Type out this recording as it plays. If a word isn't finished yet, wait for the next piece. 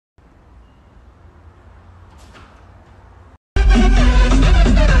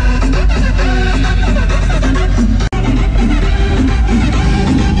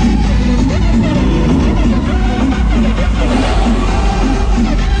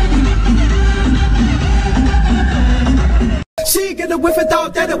with it,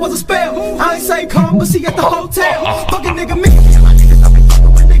 thought that it was a spell. I ain't say come, but she at the hotel. Fucking nigga me.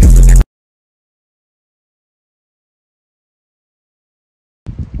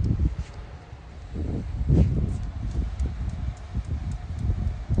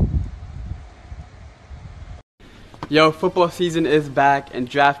 Yo, football season is back and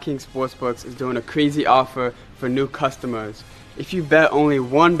DraftKings Sportsbooks is doing a crazy offer for new customers. If you bet only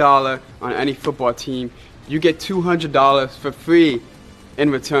 $1 on any football team, you get $200 for free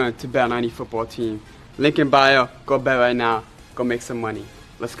in return to bet on any football team. Link in bio, go bet right now, go make some money.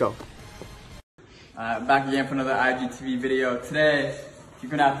 Let's go. Back again for another IGTV video. Today, you're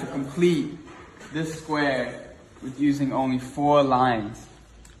gonna have to complete this square with using only 4 lines,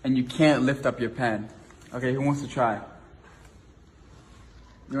 and you can't lift up your pen. Okay, who wants to try?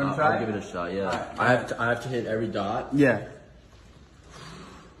 You want to try? I'll give it a shot, yeah. Right. I have to hit every dot? Yeah.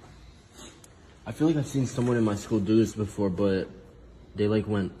 I feel like I've seen someone in my school do this before, but they like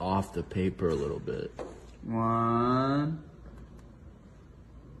went off the paper a little bit. 1.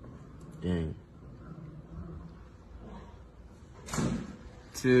 Dang.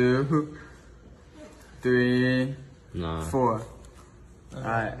 2, 3, Nah. 4.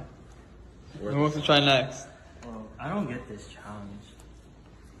 Alright. Who wants to try next? Well, I don't get this challenge.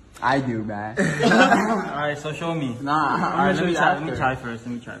 I do, man. Alright, so show me. Nah, Let me try first.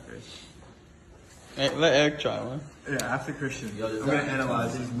 Hey, let Eric try one. Yeah, after Christian. Yo, I'm gonna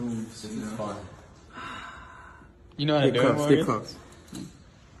analyze his moves. This is fun. You know how to do it, Stay close.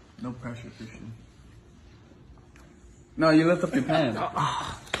 No pressure, Christian. No, you lift up your pen.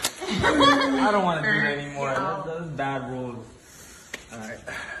 I don't want to do that anymore. That's bad rules. Alright.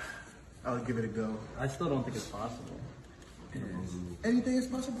 I'll give it a go. I still don't think it's possible. Anything is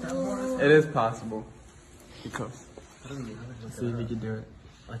possible. It is possible. Be close. Let's See if you can do it.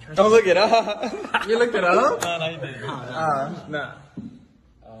 Don't look it up. You looked it up? No, you didn't. Nah.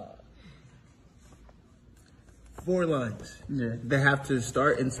 4 lines. Yeah. They have to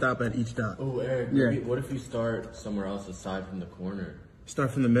start and stop at each dot. Oh, Eric, Yeah. maybe, what if you start somewhere else aside from the corner? Start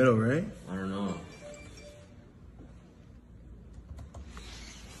from the middle, right? I don't know.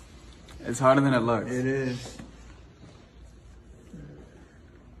 It's harder than it looks. It is.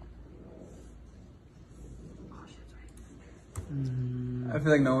 I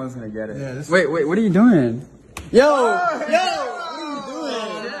feel like no one's gonna get it. Yeah, wait, what are you doing? Yo! What are you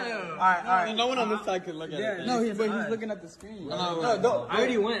doing? Alright. No one on this side could look at it. No, he's looking at the screen. No, don't. I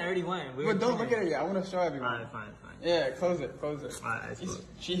already went. But don't look at it yet. I want to show everyone. Alright, fine. Yeah, close it. Alright, I He's suppose.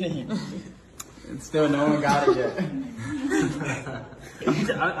 cheating. And still no one got it yet.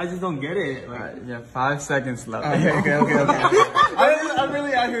 I just don't get it. Like, Alright, yeah, 5 seconds left. Okay. I'm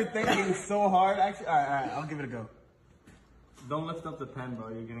really out here thinking so hard. Actually, alright, I'll give it a go. don't lift up the pen, bro.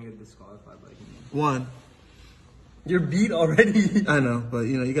 You're gonna get disqualified. Like, 1. you're beat already. I know, but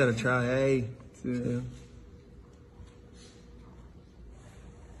you gotta try. Hey. 2.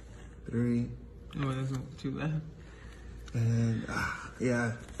 3. Oh, there's too left. And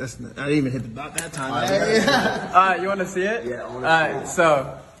yeah, that's not. I didn't even hit the dot that time. You want to see it? Yeah, I wanna Alright,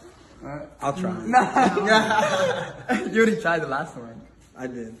 so. I'll try. You already tried the last one. I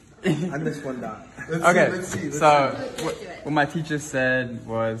did. I missed 1 dot. Okay, so what my teacher said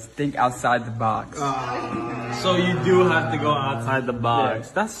was think outside the box. So you do have to go outside the box.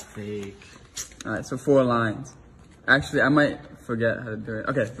 Yeah. That's fake. Alright, so 4 lines. Actually, I might forget how to do it.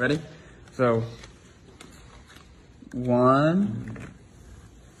 Okay, ready? So, 1,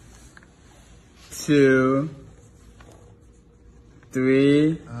 2,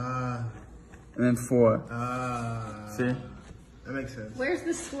 3, and then 4. See? That makes sense. Where's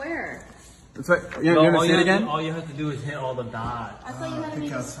the square? It's like, you want to see it again? All you have to do is hit all the dots. I thought you had to Think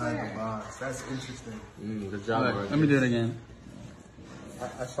make a outside the square. box. That's interesting. Good job, Look, Mark. let me do it again.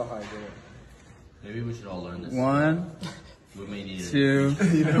 I saw how I did it. Maybe we should all learn this. 1, We may need it. 2,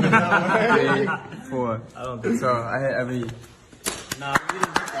 3, 4. I don't think So I hit every. Nah, you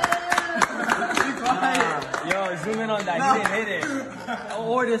didn't hit that. Yo, zoom in on that. He didn't hit it.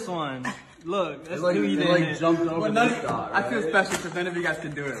 Or this one. Look, that's Like, new. He it didn't like hit. jumped over None, this dot, I right? feel special because none of you guys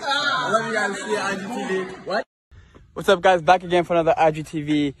can do it. I love you guys. See you at IGTV. What? What's up, guys? Back again for another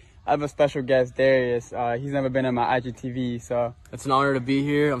IGTV. I have a special guest, Darius. He's never been on my IGTV, so. It's an honor to be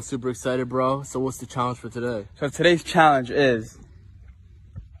here. I'm super excited, bro. So what's the challenge for today? So today's challenge is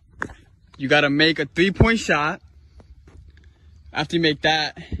you gotta make a 3-point shot. After you make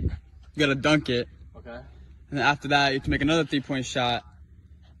that, you gotta dunk it. Okay. And then after that, you have to make another 3-point shot.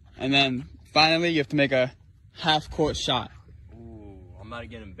 And then finally, you have to make a half-court shot. Ooh, I'm about to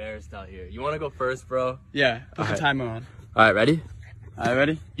get embarrassed out here. You want to go first, bro? Yeah, put the Okay. timer on. All right, ready? All right,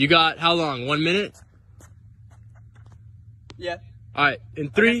 ready? You got how long? 1 minute? Yeah. All right, in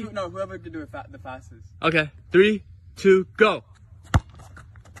 3. No, whoever can do it the fastest. Okay, 3, 2, go.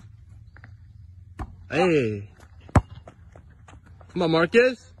 Hey. Come on,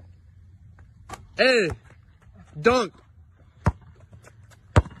 Marcus. Hey. Dunk.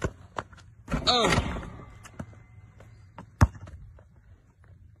 Oh.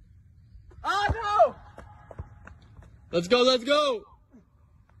 Oh no! Let's go, let's go.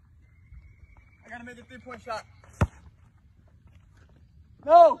 I gotta make a 3-point shot.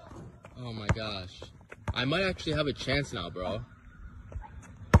 No! Oh my gosh. I might actually have a chance now, bro.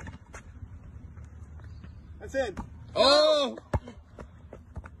 That's it. Oh!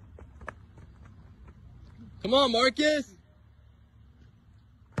 Come on, Marcus.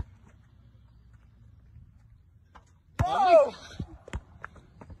 Oh!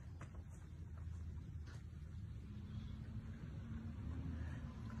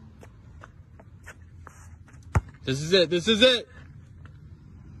 This is it. This is it.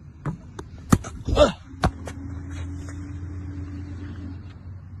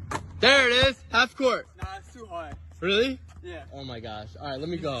 There it is. Half court. Nah, it's too hard. Really? Yeah. Oh my gosh. All right, let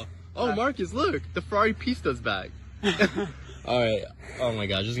me go. Oh, Marcus, look. The Ferrari Pista's back. All right. Oh my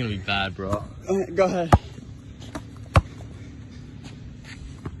gosh, this is going to be bad, bro. Go ahead.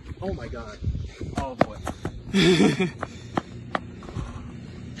 Oh my god. Oh boy.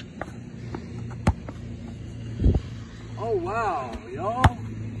 Oh wow, yo.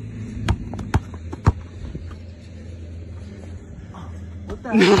 What the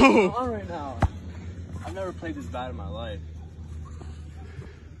hell is going on right now? I've never played this bad in my life.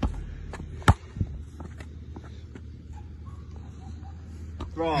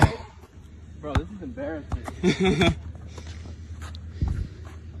 Bro, this is embarrassing.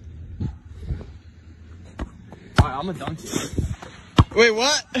 Alright, I'm gonna dunk it. Wait,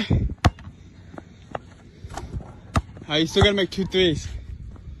 what? You still gotta make 2 threes.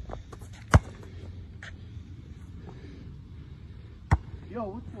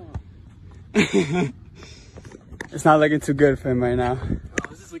 Yo, what's up? It's not looking too good for him right now. Oh,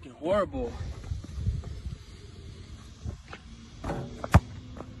 this is looking horrible.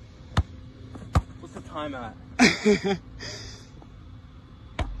 What's the time at?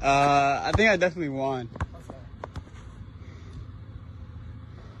 I think I definitely won.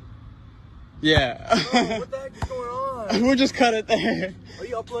 Yeah. Oh, what the heck is going on? We'll just cut it there. Are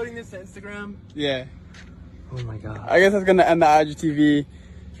you uploading this to Instagram? Yeah. Oh my god. I guess that's gonna end the IGTV.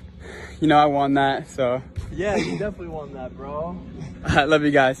 You know, I won that, so. Yeah, you definitely won that, bro. I love you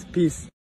guys. Peace.